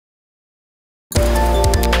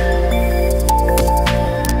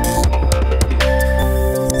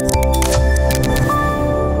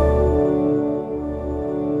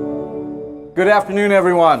Good afternoon,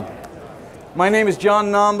 everyone. My name is Jon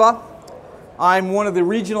Namba. I'm one of the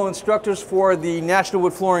regional instructors for the National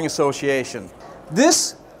Wood Flooring Association.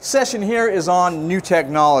 This session here is on new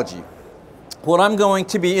technology. What I'm going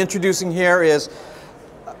to be introducing here is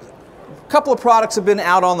a couple of products have been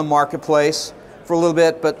out on the marketplace for a little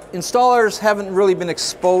bit, but installers haven't really been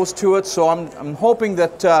exposed to it, so I'm hoping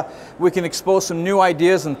that we can expose some new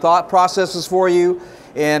ideas and thought processes for you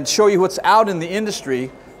and show you what's out in the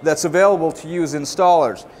industry that's available to you as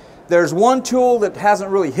installers. There's one tool that hasn't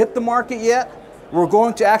really hit the market yet. We're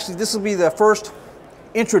going to actually, this will be the first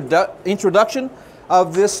introduction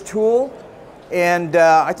of this tool, and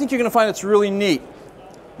I think you're going to find it's really neat.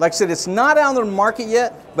 Like I said, it's not out on the market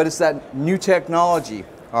yet, but it's that new technology,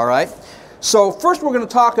 all right? So first we're going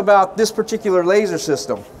to talk about this particular laser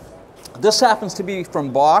system. This happens to be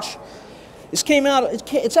from Bosch. This came out,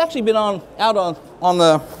 it's actually been out on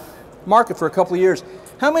the market for a couple of years.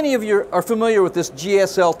 How many of you are familiar with this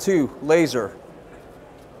GSL2 laser?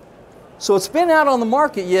 So it's been out on the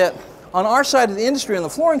market, yet on our side of the industry, on the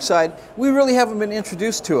flooring side, we really haven't been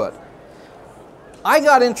introduced to it. I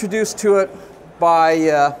got introduced to it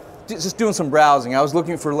by just doing some browsing. I was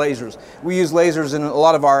looking for lasers. We use lasers in a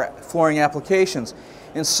lot of our flooring applications.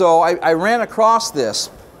 And so I ran across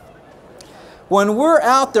this. When we're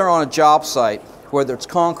out there on a job site, whether it's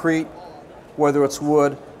concrete, whether it's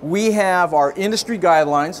wood, we have our industry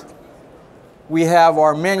guidelines, we have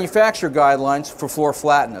our manufacturer guidelines for floor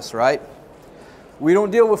flatness, right? We don't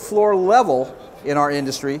deal with floor level in our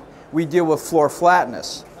industry, we deal with floor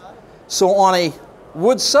flatness. So on a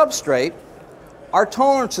wood substrate, our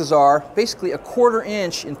tolerances are basically 1/4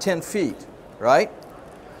 inch in 10 feet, right?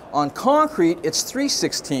 On concrete, it's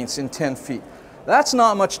 3/16 in 10 feet. That's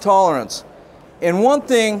not much tolerance. And one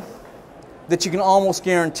thing that you can almost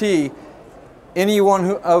guarantee,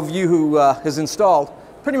 anyone of you who has installed,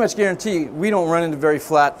 pretty much guarantee we don't run into very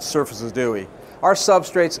flat surfaces, do we? Our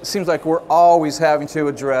substrates, it seems like we're always having to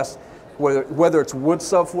address, whether it's wood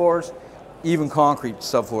subfloors, even concrete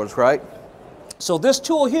subfloors, right? So this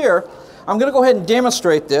tool here, I'm going to go ahead and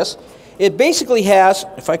demonstrate this. It basically has,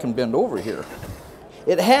 if I can bend over here,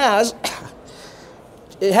 it has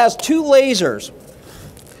 2 lasers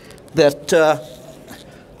that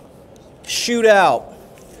shoot out.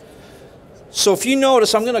 So if you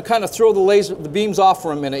notice, I'm going to kind of throw the beams off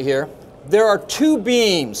for a minute here. There are 2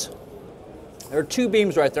 beams. There are 2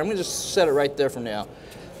 beams right there. I'm going to just set it right there for now.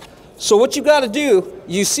 So what you've got to do,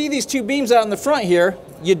 you see these 2 beams out in the front here,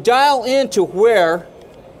 you dial into where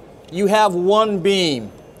you have 1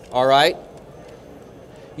 beam, all right?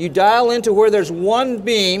 You dial into where there's 1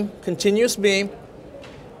 beam, continuous beam,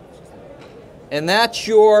 and that's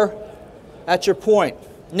your point.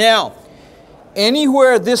 Now,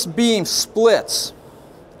 anywhere this beam splits,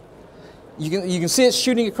 you can see it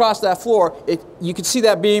shooting across that floor. You can see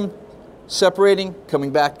that beam separating,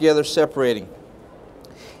 coming back together, separating.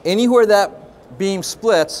 Anywhere that beam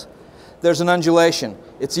splits, there's an undulation.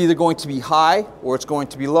 It's either going to be high or it's going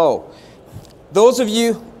to be low. Those of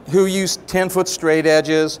you who use 10-foot straight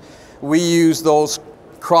edges, we use those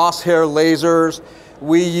crosshair lasers,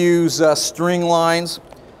 we use string lines.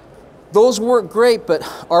 Those work great, but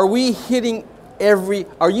are you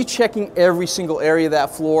checking every single area of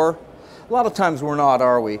that floor? A lot of times we're not,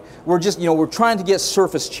 are we? We're just, we're trying to get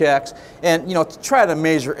surface checks and, to try to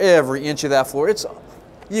measure every inch of that floor.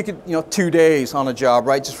 You could, 2 days on a job,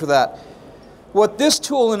 right, just for that. What this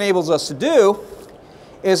tool enables us to do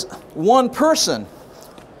is one person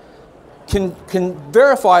can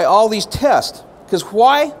verify all these tests. Because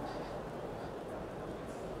why?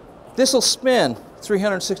 This will spin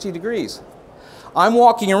 360 degrees. I'm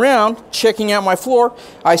walking around, checking out my floor.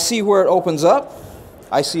 I see where it opens up.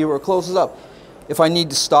 I see where it closes up. If I need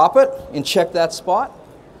to stop it and check that spot,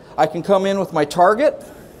 I can come in with my target.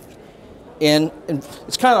 And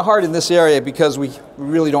it's kind of hard in this area because we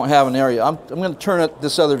really don't have an area. I'm going to turn it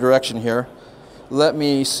this other direction here. Let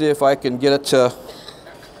me see if I can get it to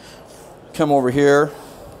come over here.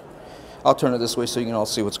 I'll turn it this way so you can all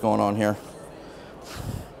see what's going on here.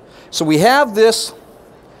 So we have this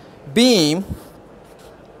beam.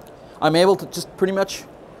 I'm able to just pretty much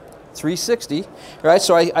 360, right?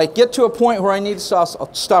 So I get to a point where I need to stop.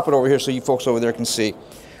 I'll stop it over here so you folks over there can see.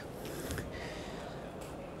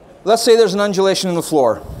 Let's say there's an undulation in the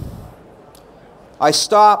floor. I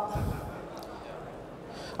stop.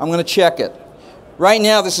 I'm going to check it. Right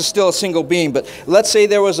now this is still a single beam, but let's say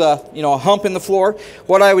there was a hump in the floor.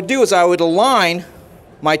 What I would do is I would align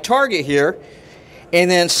my target here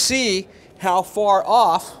and then see how far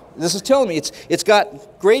off. This is telling me it's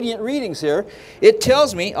got gradient readings here. It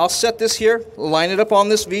tells me, I'll set this here, line it up on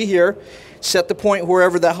this V here, set the point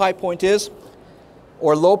wherever that high point is.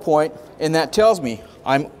 or low point, and that tells me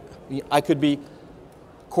I could be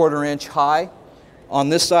 1/4 inch high on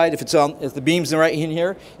this side. If the beam's right in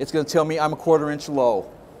here, it's going to tell me I'm 1/4 inch low.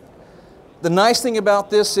 The nice thing about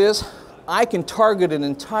this is I can target an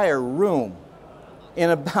entire room in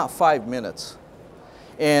about 5 minutes.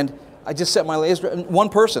 And I just set my laser, one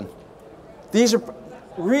person. These are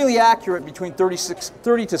really accurate between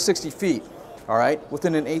 30 to 60 feet, all right?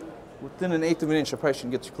 Within an eighth of an inch. I probably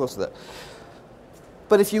shouldn't get too close to that.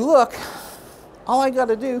 But if you look, all I got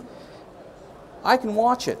to do, I can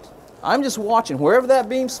watch it. I'm just watching. Wherever that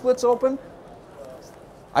beam splits open,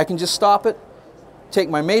 I can just stop it, take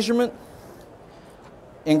my measurement,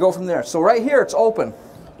 and go from there. So right here, it's open.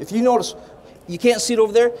 If you notice, you can't see it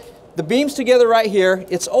over there. The beam's together right here.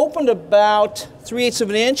 It's opened about 3/8 of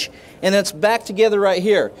an inch, and it's back together right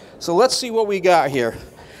here. So let's see what we got here.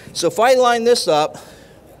 So if I line this up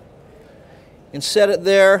and set it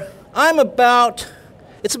there,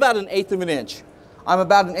 it's about 1/8 of an inch. I'm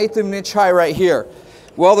about 1/8 of an inch high right here.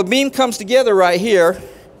 Well, the beam comes together right here,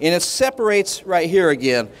 and it separates right here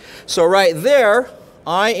again. So right there,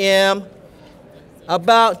 I am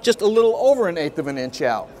about just a little over 1/8 of an inch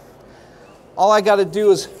out. All I got to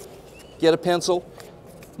do is get a pencil,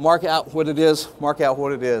 mark out what it is,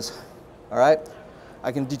 all right?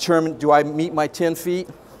 I can determine, do I meet my 10 feet,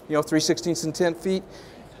 3/16 and 10 feet?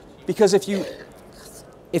 Because if you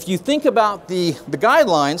think about the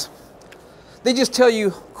guidelines, they just tell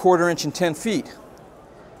you 1/4 inch and 10 feet.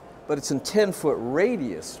 But it's in 10-foot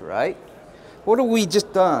radius, right? What have we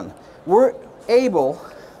just done? We're able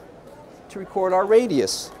to record our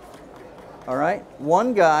radius, all right?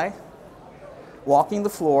 One guy walking the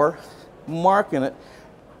floor, marking it,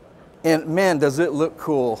 and man, does it look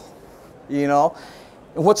cool, And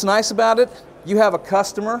what's nice about it, you have a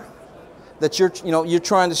customer that you're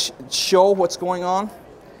trying to show what's going on.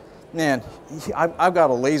 Man, I've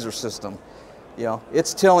got a laser system.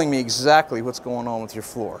 It's telling me exactly what's going on with your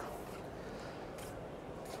floor.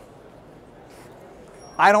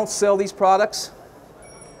 I don't sell these products.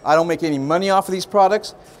 I don't make any money off of these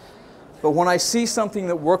products. But when I see something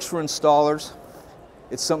that works for installers,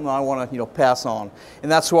 it's something I want to pass on.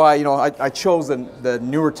 And that's why I chose the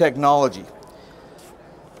newer technology.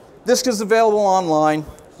 This is available online.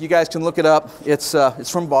 You guys can look it up. It's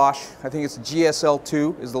from Bosch. I think it's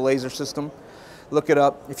GSL2 is the laser system. Look it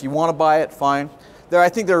up. If you want to buy it, fine. I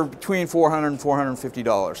think they're between $400 and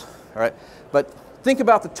 $450. All right. But think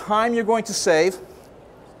about the time you're going to save.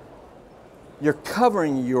 You're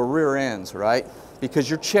covering your rear ends, right?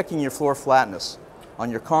 Because you're checking your floor flatness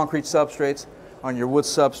on your concrete substrates, on your wood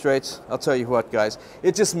substrates. I'll tell you what, guys,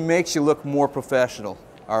 it just makes you look more professional,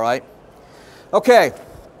 all right? Okay,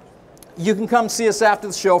 you can come see us after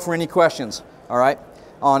the show for any questions, all right,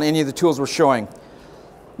 on any of the tools we're showing.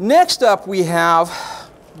 Next up we have,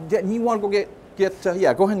 you want to go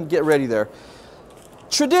yeah, go ahead and get ready there.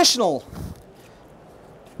 Traditional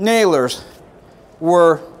nailers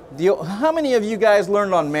were, how many of you guys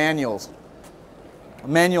learned on manuals?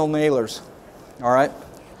 Manual nailers, all right?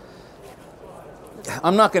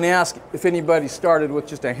 I'm not going to ask if anybody started with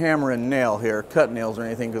just a hammer and nail here, cut nails or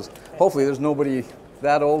anything, because hopefully there's nobody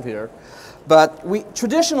that old here. But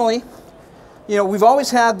traditionally, we've always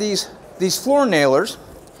had these floor nailers.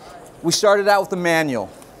 We started out with the manual.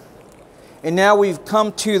 And now we've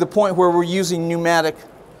come to the point where we're using pneumatic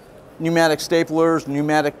staplers,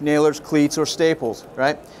 pneumatic nailers, cleats, or staples,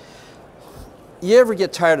 right? You ever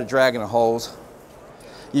get tired of dragging a hose?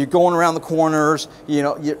 You're going around the corners,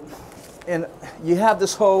 and you have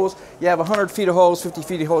this hose, you have 100 feet of hose, 50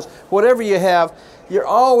 feet of hose, whatever you have, you're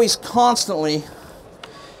always constantly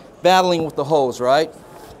battling with the hose, right?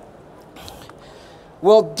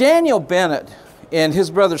 Well, Daniel Bennett and his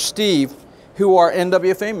brother Steve, who are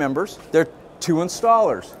NWFA members, they're two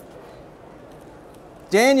installers.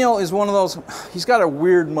 Daniel is one of those, he's got a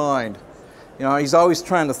weird mind. He's always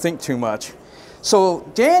trying to think too much. So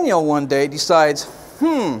Daniel one day decides,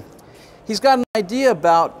 he's got an idea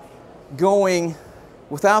about going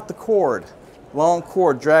without the cord, long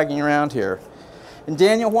cord dragging around here. And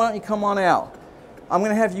Daniel, why don't you come on out? I'm going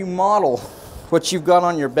to have you model what you've got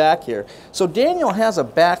on your back here. So Daniel has a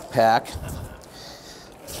backpack.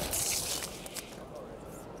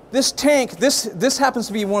 This tank, this happens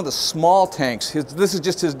to be one of the small tanks. This is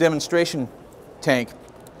just his demonstration tank.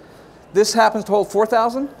 This happens to hold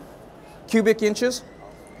 4,000 cubic inches?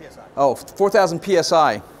 PSI. Oh, 4,000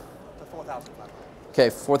 PSI. 4,500. Okay,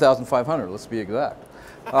 4,500, let's be exact.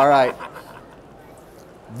 All right.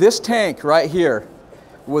 This tank right here,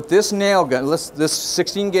 with this nail gun, this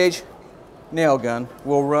 16 gauge nail gun,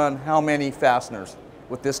 will run how many fasteners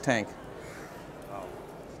with this tank?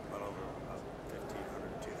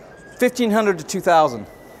 1,500 to 2,000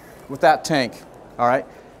 with that tank, all right?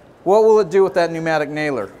 What will it do with that pneumatic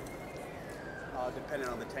nailer? Depending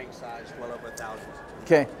on the tank size, well over 1,000.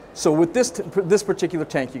 Okay, so with this particular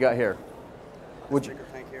tank you got here, would you? Bigger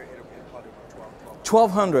tank here, it'll probably about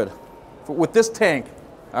 1,200 with this tank,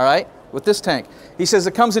 all right? With this tank. He says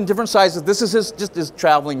it comes in different sizes. This is just his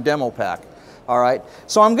traveling demo pack, all right?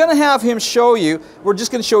 So I'm gonna have him show you, we're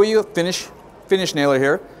just gonna show you a finish nailer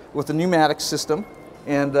here with the pneumatic system,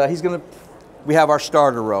 and we have our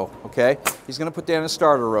starter row, okay? He's gonna put down a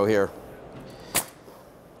starter row here.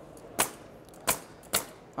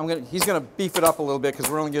 He's gonna beef it up a little bit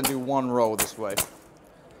because we're only gonna do one row this way. Just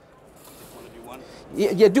want to do one?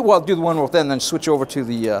 Yeah, do the one row then switch over to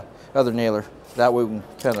the other nailer. That way we can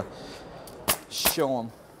kind of show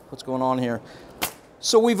them what's going on here.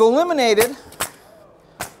 So we've eliminated,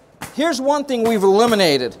 here's one thing we've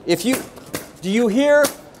eliminated. Do you hear,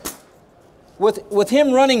 with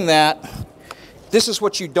him running that, this is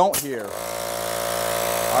what you don't hear,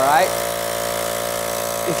 all right?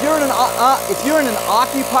 If you're in an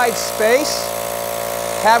occupied space,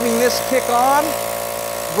 having this kick on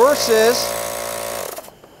versus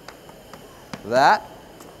that,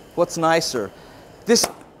 what's nicer? This,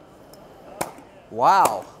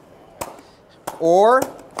 wow. Or,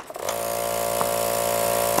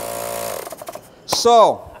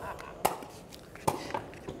 so,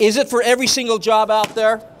 is it for every single job out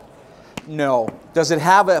there? No. Does it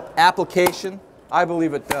have an application? I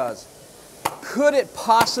believe it does. Could it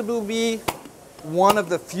possibly be one of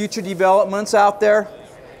the future developments out there?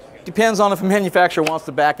 Depends on if a manufacturer wants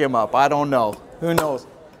to back him up. I don't know. Who knows?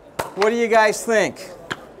 What do you guys think?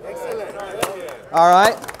 Excellent. All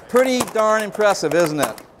right. Pretty darn impressive, isn't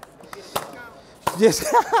it? Yes.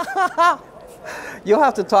 You'll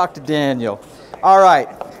have to talk to Daniel. All right.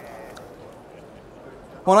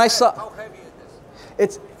 When I saw, How heavy is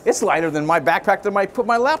this? it's lighter than my backpack that I put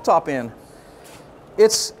my laptop in.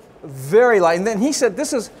 It's very light. And then he said,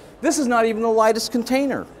 this is not even the lightest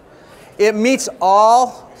container. It meets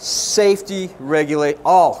all safety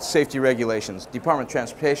regulations, Department of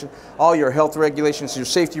Transportation, all your health regulations, your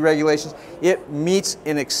safety regulations. It meets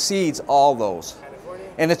and exceeds all those.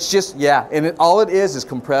 And it's just, yeah, and all it is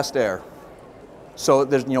compressed air. So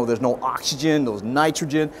there's no oxygen, there's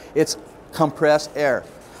nitrogen, it's compressed air.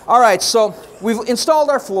 All right, so we've installed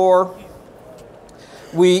our floor.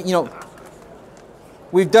 We've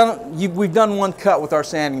done one cut with our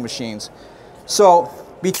sanding machines. So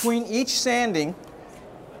between each sanding,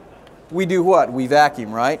 we do what? We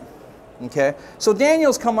vacuum, right? Okay. So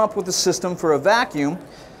Daniel's come up with a system for a vacuum.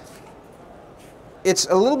 It's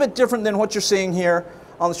a little bit different than what you're seeing here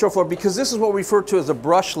on the show floor because this is what we refer to as a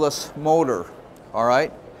brushless motor. All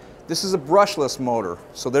right. This is a brushless motor.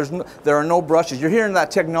 So there are no brushes. You're hearing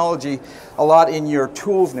that technology a lot in your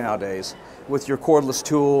tools nowadays, with your cordless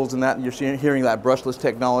tools and that, you're hearing that brushless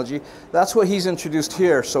technology. That's what he's introduced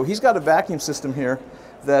here. So he's got a vacuum system here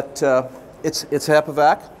that it's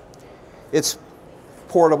HEPA-vac. It's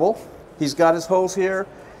portable. He's got his hose here.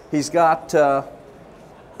 He's got a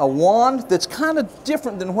wand that's kind of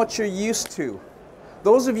different than what you're used to.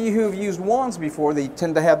 Those of you who have used wands before, they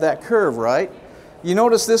tend to have that curve, right? You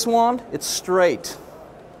notice this wand? It's straight.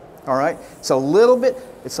 All right? It's a little bit,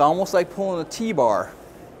 it's almost like pulling a T-bar.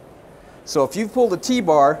 So if you've pulled a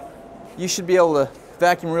T-bar, you should be able to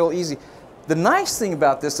vacuum real easy. The nice thing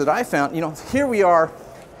about this that I found, here we are,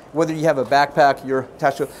 whether you have a backpack, you're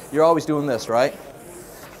attached to it, you're always doing this, right?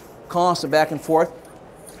 Constant back and forth.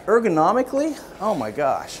 Ergonomically, oh my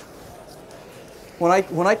gosh.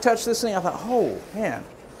 When I touched this thing, I thought, oh man,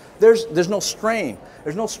 there's no strain.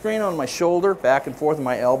 There's no strain on my shoulder, back and forth, and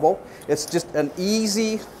my elbow. It's just an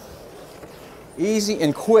easy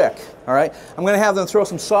and quick, all right? I'm going to have them throw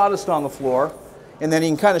some sawdust on the floor, and then he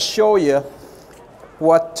can kind of show you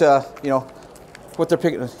what, what they're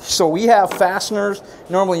picking. So we have fasteners.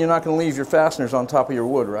 Normally you're not going to leave your fasteners on top of your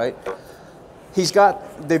wood, right?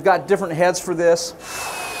 They've got different heads for this.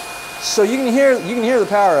 So you can hear the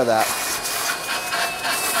power of that.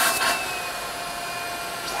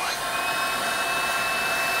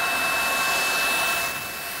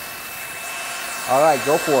 All right,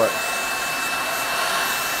 go for it.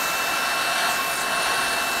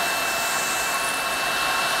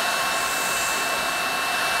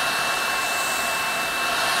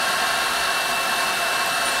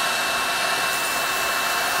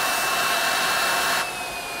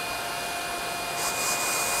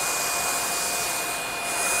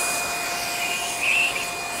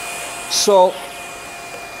 So,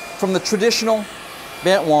 from the traditional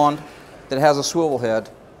bent wand that has a swivel head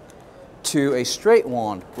to a straight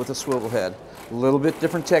wand with a swivel head, a little bit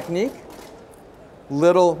different technique,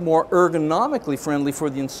 little more ergonomically friendly for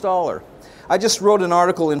the installer. I just wrote an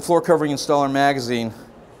article in Floor Covering Installer magazine.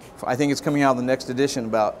 I think it's coming out in the next edition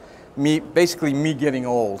about me, basically me getting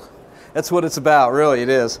old. That's what it's about, really, it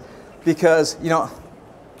is. Because, you know,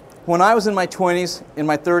 when I was in my 20s, in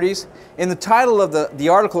my 30s, and the title of the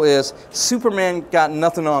article is, Superman Got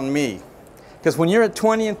Nothing on Me. Because when you're at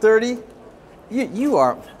 20 and 30, you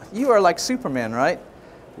are like Superman, right?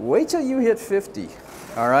 Wait till you hit 50,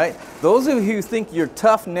 all right? Those of you who think you're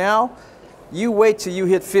tough now, you wait till you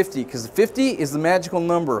hit 50, because 50 is the magical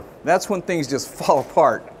number. That's when things just fall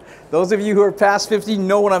apart. Those of you who are past 50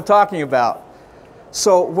 know what I'm talking about.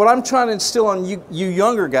 So what I'm trying to instill on you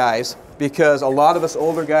younger guys, because a lot of us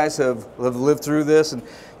older guys have lived through this, and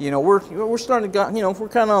you know we're starting to, you know, we're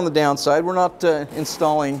kind of on the downside. We're not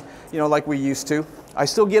installing, you know, like we used to. I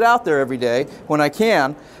still get out there every day when I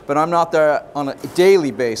can, but I'm not there on a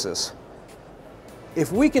daily basis.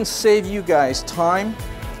 If we can save you guys time,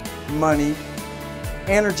 money,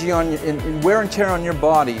 energy on and wear and tear on your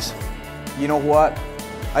bodies, you know what?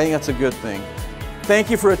 I think that's a good thing. Thank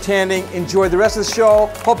you for attending. Enjoy the rest of the show.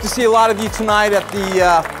 Hope to see a lot of you tonight at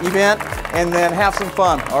the event, and then have some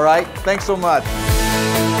fun, all right? Thanks so much.